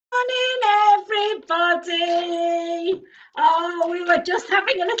everybody. Oh, we were just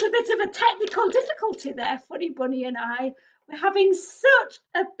having a little bit of a technical difficulty there, Funny Bunny and I. We're having such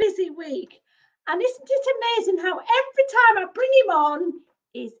a busy week. And isn't it amazing how every time I bring him on,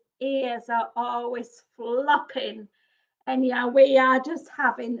 his ears are always flopping. And yeah, we are just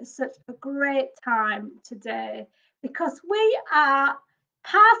having such a great time today because we are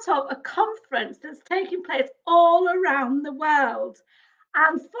part of a conference that's taking place all around the world.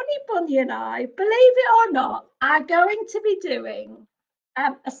 And Funny Bunny and I, believe it or not, are going to be doing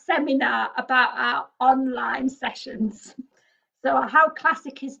a seminar about our online sessions. So how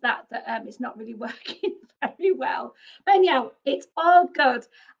classic is that it's not really working very well. But anyhow, it's all good.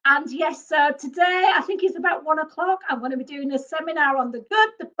 And yes, so today, I think it's about 1 o'clock, I'm going to be doing a seminar on the good,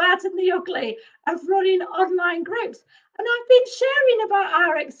 the bad and the ugly of running online groups. And I've been sharing about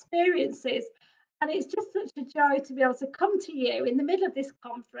our experiences. And it's just such a joy to be able to come to you in the middle of this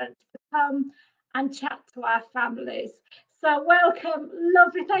conference to come and chat to our families. So welcome,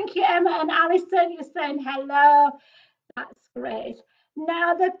 lovely. Thank you, Emma and Alison. You're saying hello. That's great.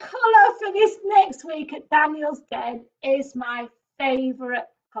 Now, the colour for this next week at Daniel's Den is my favourite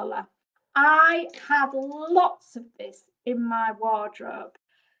colour. I have lots of this in my wardrobe.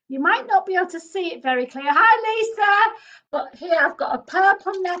 You might not be able to see it very clear. Hi, Lisa. But here I've got a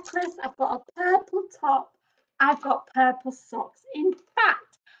purple necklace. I've got a purple top. I've got purple socks. In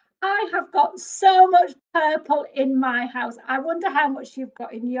fact, I have got so much purple in my house. I wonder how much you've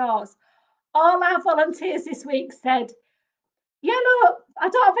got in yours. All our volunteers this week said, yellow, I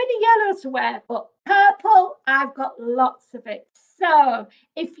don't have any yellow to wear, but purple, I've got lots of it. So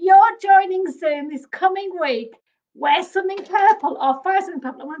if you're joining Zoom this coming week, wear something purple or find something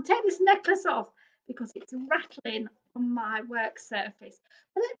purple. I'm going to take this necklace off because it's rattling on my work surface.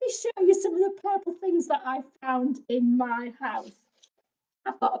 But let me show you some of the purple things that I found in my house.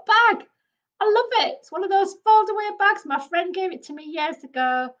 I've got a bag. I love it. It's one of those fold-away bags. My friend gave it to me years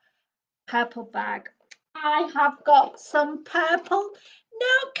ago. Purple bag. I have got some purple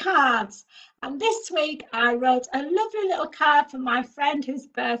note cards. And this week I wrote a lovely little card for my friend whose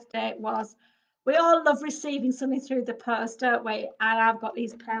birthday it was. We all love receiving something through the post, don't we? And I've got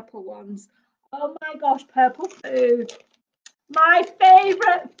these purple ones. Oh my gosh, purple food. My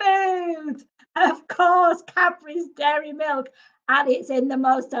favourite food. Of course, Cadbury's Dairy Milk. And it's in the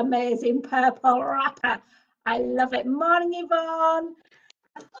most amazing purple wrapper. I love it. Morning, Yvonne.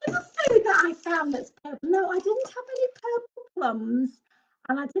 Another food that I found that's purple. No, I didn't have any purple plums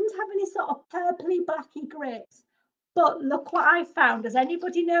and I didn't have any sort of purpley blacky grapes. But look what I found. Does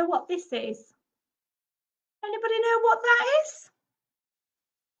anybody know what this is? Anybody know what that is?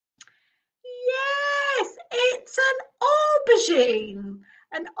 Yes, it's an aubergine.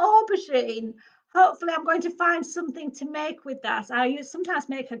 An aubergine. Hopefully I'm going to find something to make with that. I sometimes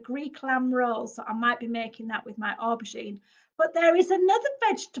make a Greek lamb roll, so I might be making that with my aubergine. But there is another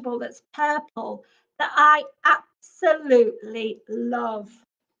vegetable that's purple that I absolutely love.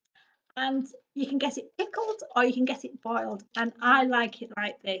 And you can get it pickled or you can get it boiled. And I like it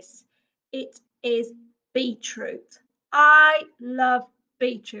like this. It is beetroot. I love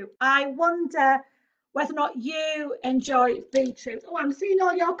beetroot. I wonder whether or not you enjoy beetroot. Oh, I'm seeing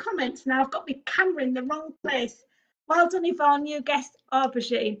all your comments now. I've got my camera in the wrong place. Well done, Yvonne, you guessed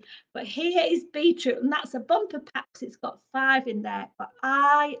aubergine. But here is beetroot, and that's a bumper pack. It's got 5 in there, but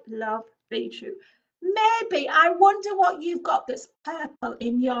I love beetroot. Maybe, I wonder what you've got that's purple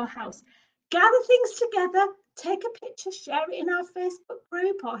in your house. Gather things together, take a picture, share it in our Facebook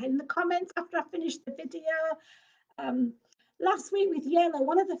group or in the comments after I finish the video. Last week with yellow,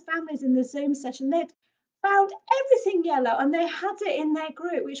 one of the families in the Zoom session, they'd found everything yellow and they had it in their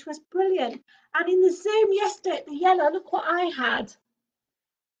group, which was brilliant. And in the Zoom yesterday, the yellow, look what I had.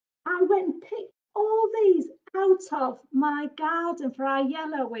 I went and picked all these out of my garden for our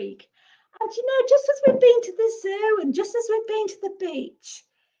yellow week. And you know, just as we've been to the zoo and just as we've been to the beach,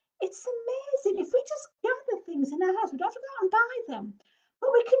 it's amazing. If we just gather things in our house, we don't have to go and buy them.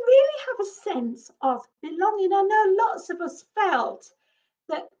 But we can really have a sense of belonging. I know lots of us felt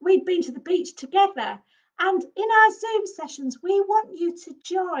that we'd been to the beach together. And in our Zoom sessions, we want you to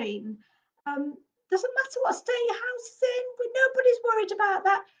join. Doesn't matter what state your house is in, nobody's worried about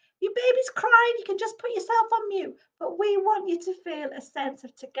that. Your baby's crying, you can just put yourself on mute. But we want you to feel a sense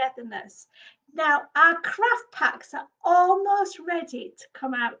of togetherness. Now, our craft packs are almost ready to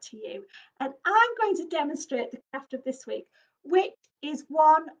come out to you. And I'm going to demonstrate the craft of this week, which is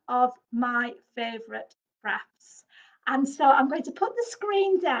one of my favourite crafts. And so I'm going to put the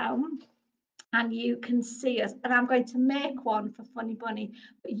screen down and you can see us. And I'm going to make one for Funny Bunny.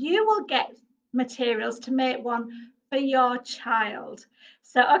 But you will get materials to make one for your child.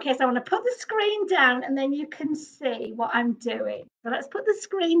 So, okay, so I want to put the screen down and then you can see what I'm doing. So let's put the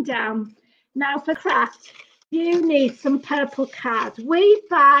screen down. Now for craft, you need some purple cards. We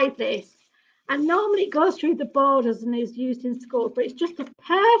buy this, and normally it goes through the borders and is used in school, but it's just a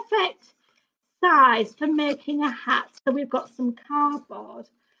perfect size for making a hat. So we've got some cardboard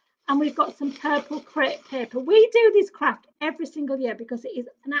and we've got some purple crepe paper. We do this craft every single year because it is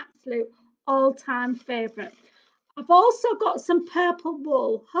an absolute all-time favourite. I've also got some purple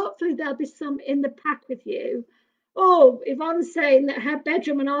wool. Hopefully there'll be some in the pack with you. Oh, Yvonne's saying that her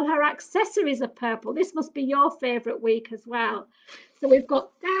bedroom and all her accessories are purple. This must be your favourite week as well. So we've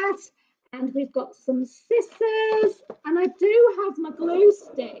got that, and we've got some scissors, and I do have my glue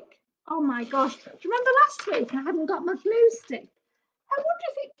stick. Oh my gosh, do you remember last week I hadn't got my glue stick? I wonder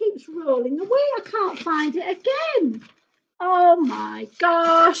if it keeps rolling away. I can't find it again. Oh my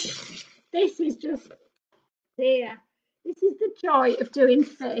gosh, this is just dear. This is the joy of doing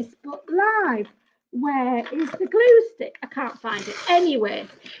Facebook Live. Where is the glue stick? I can't find it. Anyway,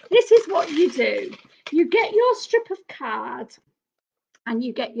 this is what you do. You get your strip of card and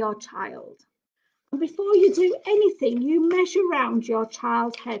you get your child. And before you do anything, you measure round your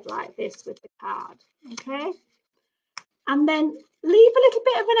child's head like this with the card, okay? And then leave a little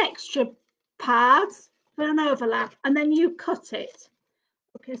bit of an extra part for an overlap, and then you cut it.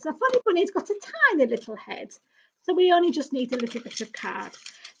 Okay, so Funny Bunny's got a tiny little head, so we only just need a little bit of card.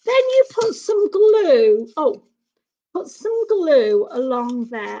 Then you put some glue, put some glue along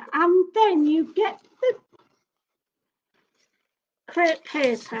there, and then you get the crepe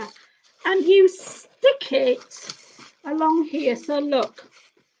paper and you stick it along here. So look,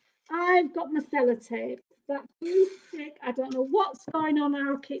 I've got my sellotape. That glue stick, I don't know what's going on,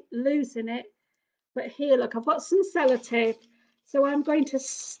 I'll keep losing it. But here, look, I've got some sellotape. So I'm going to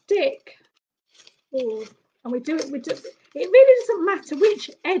stick, and it really doesn't matter which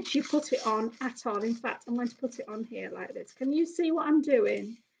edge you put it on at all. In fact, I'm going to put it on here like this. Can you see what I'm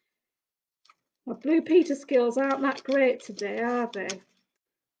doing? My Blue Peter skills aren't that great today, are they?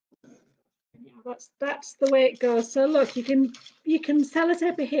 Yeah, that's the way it goes. So look, you can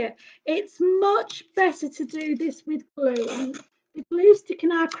sellotape it here. It's much better to do this with glue. And the glue stick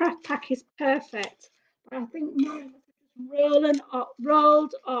in our craft pack is perfect. But I think mine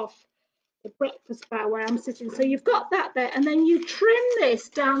rolled off the breakfast bar where I'm sitting. So you've got that there, and then you trim this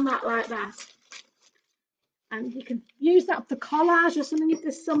down that like that. And you can use that for collage or something if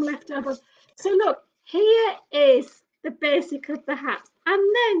there's some left over. So look, here is the basic of the hat.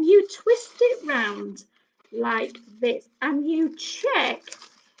 And then you twist it round like this and you check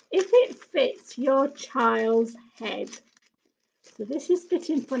if it fits your child's head. So this is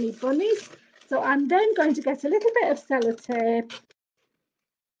fitting Funny Bunnies. So I'm then going to get a little bit of sellotape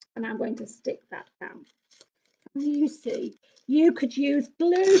and I'm going to stick that down. You see, you could use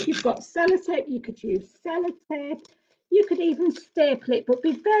glue, you've got sellotape, you could use sellotape, you could even staple it, but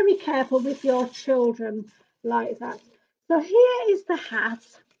be very careful with your children like that. So here is the hat,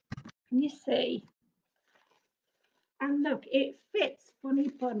 can you see? And look, it fits Funny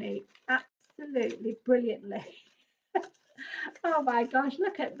Bunny absolutely brilliantly. Oh my gosh,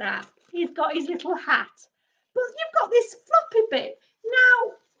 look at that. He's got his little hat. But you've got this floppy bit.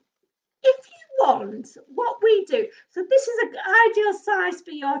 Now, if you want, what we do, so this is an ideal size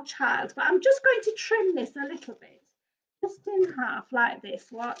for your child, but I'm just going to trim this a little bit, just in half like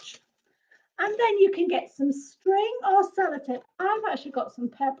this, watch. And then you can get some string or sellotape. I've actually got some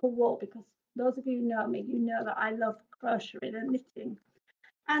purple wool because those of you who know me, you know that I love crocheting and knitting.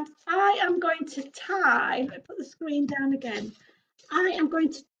 And I am going to tie, let me put the screen down again. I am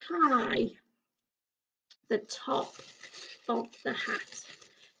going to tie the top of the hat.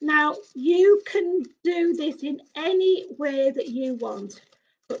 Now, you can do this in any way that you want,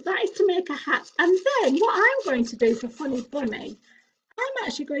 but that is to make a hat. And then what I'm going to do for Funny Bunny, I'm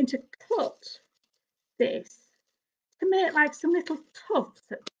actually going to cut this to make like some little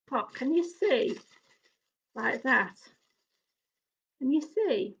tufts at the top. Can you see? Like that. Can you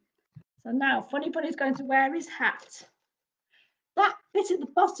see? So now Funny Bunny's going to wear his hat. That bit at the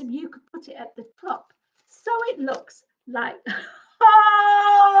bottom, you could put it at the top. So it looks like,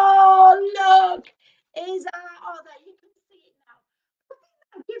 oh, look, is there, you can see it now. I think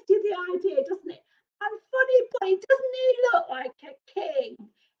that gives you the idea, doesn't it? And Funny Bunny, doesn't he look like a king?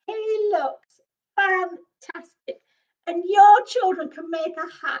 He looks fantastic. And your children can make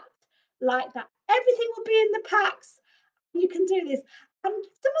a hat like that. Everything will be in the packs. You can do this. And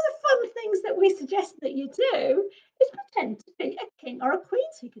some of the fun things that we suggest that you do is pretend to be a king or a queen,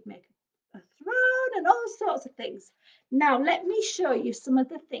 so you could make a throne and all sorts of things. Now, let me show you some of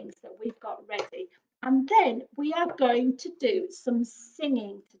the things that we've got ready. And then we are going to do some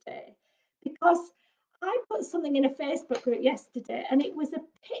singing today, because I put something in a Facebook group yesterday, and it was a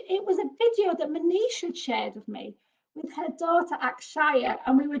video that Manish had shared of me with her daughter Akshaya,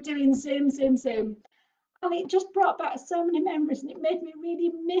 and we were doing Zoom, and it just brought back so many memories, and it made me really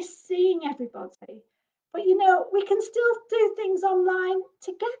miss seeing everybody. But you know, we can still do things online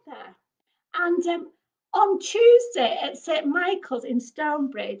together. And on Tuesday at St Michael's in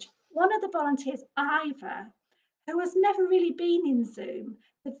Stonebridge, one of the volunteers, Ivor, who has never really been in Zoom,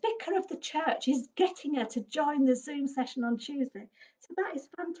 the vicar of the church is getting her to join the Zoom session on Tuesday. So that is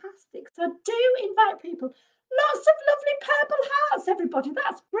fantastic. So do invite people. Lots of lovely purple hearts, everybody.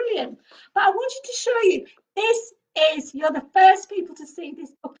 That's brilliant. But I wanted to show you, you're the first people to see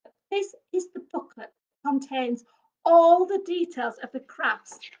this booklet. This is the booklet that contains all the details of the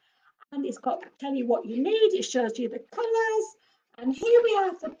crafts. And it's got to tell you what you need. It shows you the colours. And here we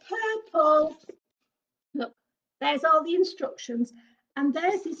are for purple. Look, there's all the instructions. And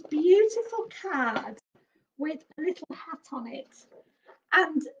there's this beautiful card with a little hat on it.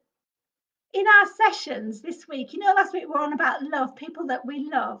 And in our sessions this week, you know, last week we were on about love, people that we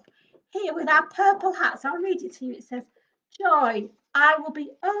love. Here with our purple hats, I'll read it to you. It says, "Joy, I will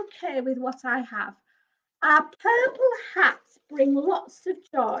be okay with what I have. Our purple hats bring lots of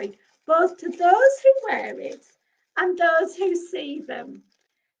joy, both to those who wear it and those who see them.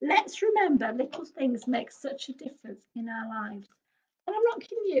 Let's remember little things make such a difference in our lives." And I'm not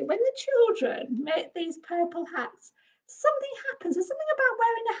kidding you, when the children make these purple hats, something happens. There's something about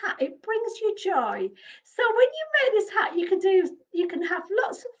wearing a hat, it brings you joy. So when you make this hat, you can have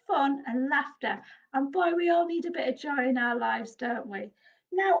lots of fun and laughter. And boy, we all need a bit of joy in our lives, don't we?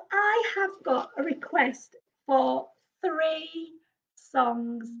 Now, I have got a request for 3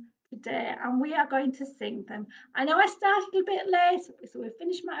 songs today, and we are going to sing them. I know I started a bit late, so we'll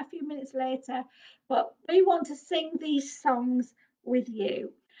finish a few minutes later, but we want to sing these songs with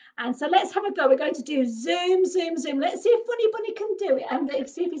you. And so let's have a go. We're going to do Zoom. Let's see if Funny Bunny can do it, and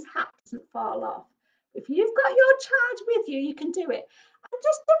see if his hat doesn't fall off. If you've got your child with you, you can do it. And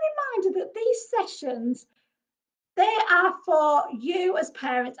just a reminder that these sessions, they are for you as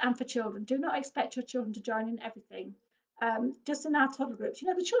parents and for children. Do not expect your children to join in everything. Just in our toddler groups, you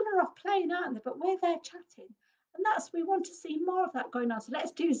know, the children are off playing, aren't they? But we're there chatting. And we want to see more of that going on. So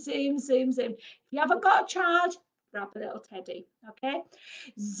let's do Zoom. If you haven't got a child, grab a little teddy, okay?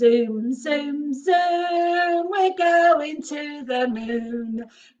 Zoom, we're going to the moon.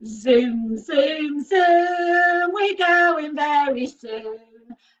 Zoom, we're going very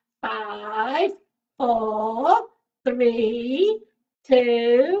soon. 5, 4, 3,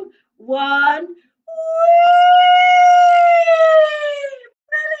 2, 1. Whee!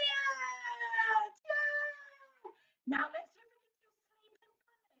 Brilliant! Yay! Now let's do Sleeping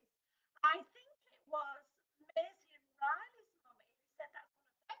Bunny. I think it was Maisie and Riley's mummy who said that's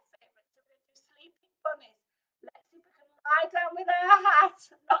one of their favourites. So we're going to do Sleeping Bunnies. Let's see if we can lie down with our hat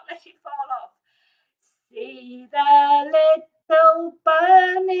and not let it fall off. See the little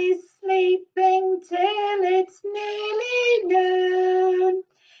bunnies sleeping till it's nearly noon.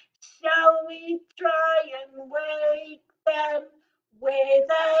 Shall we try and wake them with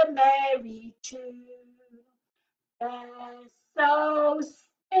a merry tune? They're so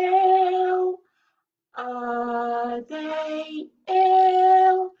still. Are they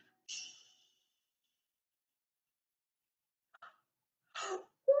ill?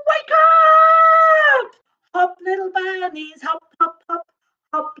 Wake up! Hop, little bunnies, hop, hop, hop.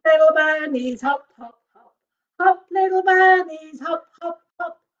 Hop, little bunnies, hop, hop, hop. Hop, little bunnies, hop, hop,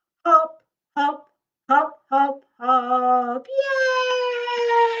 hop. Hop, hop, hop, hop, hop.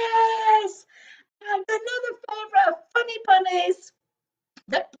 Yes! And another favourite of Funny Bunnies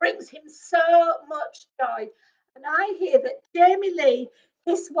that brings him so much joy. And I hear that Jamie Lee,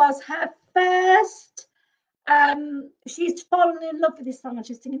 this was her first. She's fallen in love with this song and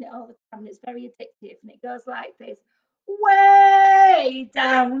she's singing it all the time, and it's very addictive, and it goes like this. Way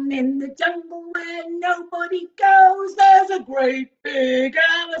down in the jungle where nobody goes, there's a great big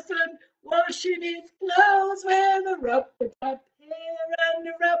elephant washing his clothes with a rub-a-dub here and a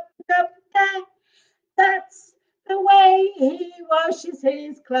rub-a-dub there. That's the way he washes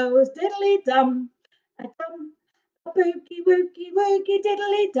his clothes. Diddly-dum, a dum, a boogie woogie woogie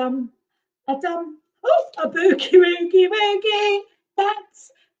diddly-dum, a dum. Oh, a boogie woogie woogie.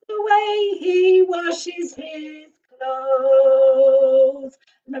 That's the way he washes his clothes.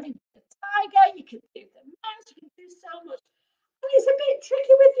 Remember the tiger, you can do the mouse, you can do so much. And it's a bit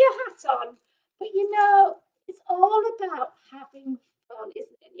tricky with your hat on, but you know, it's all about having fun,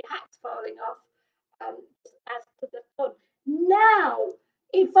 isn't it? Your hat's falling off. As to the fun. Now,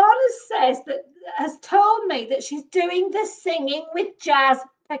 Yvonne has told me that she's doing the singing with Jazz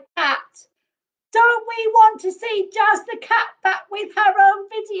the cat. Don't we want to see Jazz the cat back with her own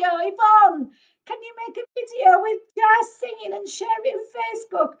video? Yvonne, can you make a video with Jazz singing and share it on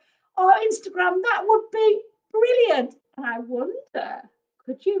Facebook or Instagram? That would be brilliant. And I wonder,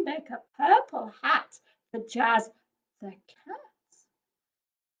 could you make a purple hat for Jazz the cat?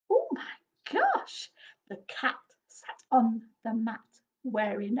 Oh my gosh, the cat sat on the mat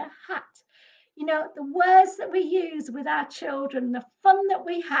wearing a hat. You know, the words that we use with our children, the fun that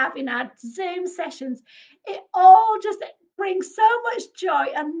we have in our Zoom sessions, it all just brings so much joy.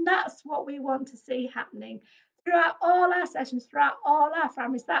 And that's what we want to see happening throughout all our sessions, throughout all our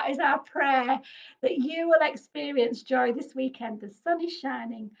families. That is our prayer, that you will experience joy this weekend. The sun is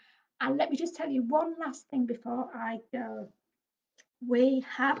shining. And let me just tell you one last thing before I go. We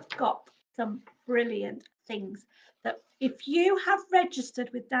have got some brilliant things that if you have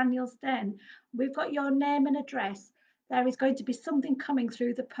registered with Daniel's Den, we've got your name and address. There is going to be something coming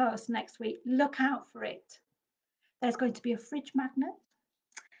through the post next week. Look out for it. There's going to be a fridge magnet.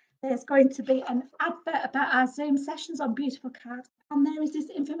 There's going to be an advert about our Zoom sessions on beautiful cards. And there is this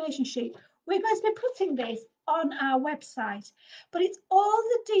information sheet. We're going to be putting this on our website, but it's all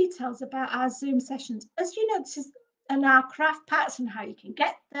the details about our Zoom sessions. As you know, this is and our craft packs and how you can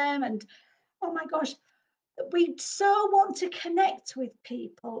get them. And oh my gosh, we so want to connect with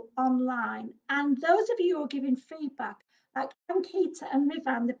people online. And those of you who are giving feedback, like Ankita and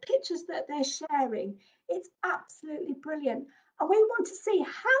Rivan, the pictures that they're sharing, it's absolutely brilliant. And we want to see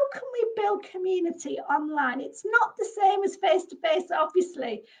how can we build community online. It's not the same as face-to-face,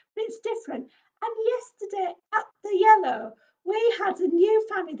 obviously, but it's different. And yesterday at the Yellow, we had a new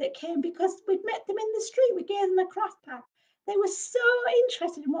family that came because we'd met them in the street. We gave them a craft pack. They were so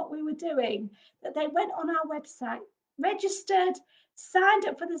interested in what we were doing that they went on our website, registered, signed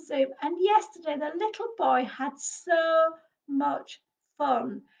up for the Zoom. And yesterday, the little boy had so much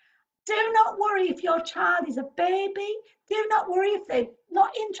fun. Do not worry if your child is a baby. Do not worry if they're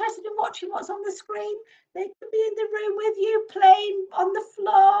not interested in watching what's on the screen. They could be in the room with you, playing on the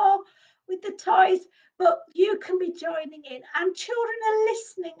floor with the toys, but you can be joining in. And children are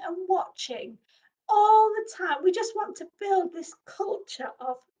listening and watching all the time. We just want to build this culture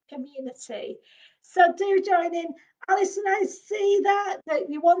of community. So do join in. Alison, I see that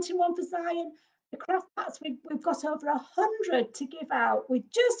you're wanting one for Zion. The craft packs, we've got over 100 to give out. We're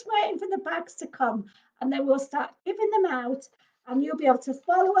just waiting for the bags to come, and then we'll start giving them out, and you'll be able to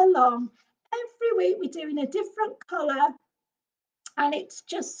follow along. Every week we're doing a different colour, and it's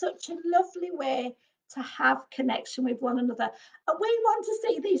just such a lovely way to have connection with one another. And we want to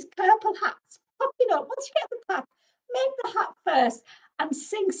see these purple hats popping up. Once you get the pack, make the hat first and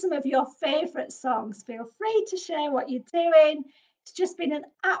sing some of your favourite songs. Feel free to share what you're doing. It's just been an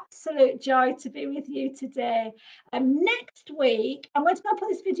absolute joy to be with you today. Next week, I'm going to go put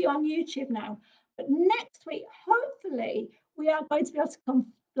this video on YouTube now, but next week, hopefully, we are going to be able to come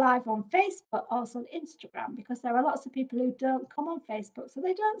live on Facebook, also on Instagram, because there are lots of people who don't come on Facebook, so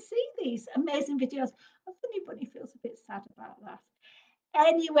they don't see these amazing videos. And Funny Bunny feels a bit sad about that.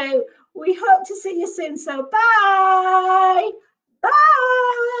 Anyway, we hope to see you soon, so bye!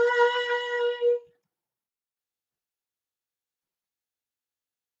 Bye!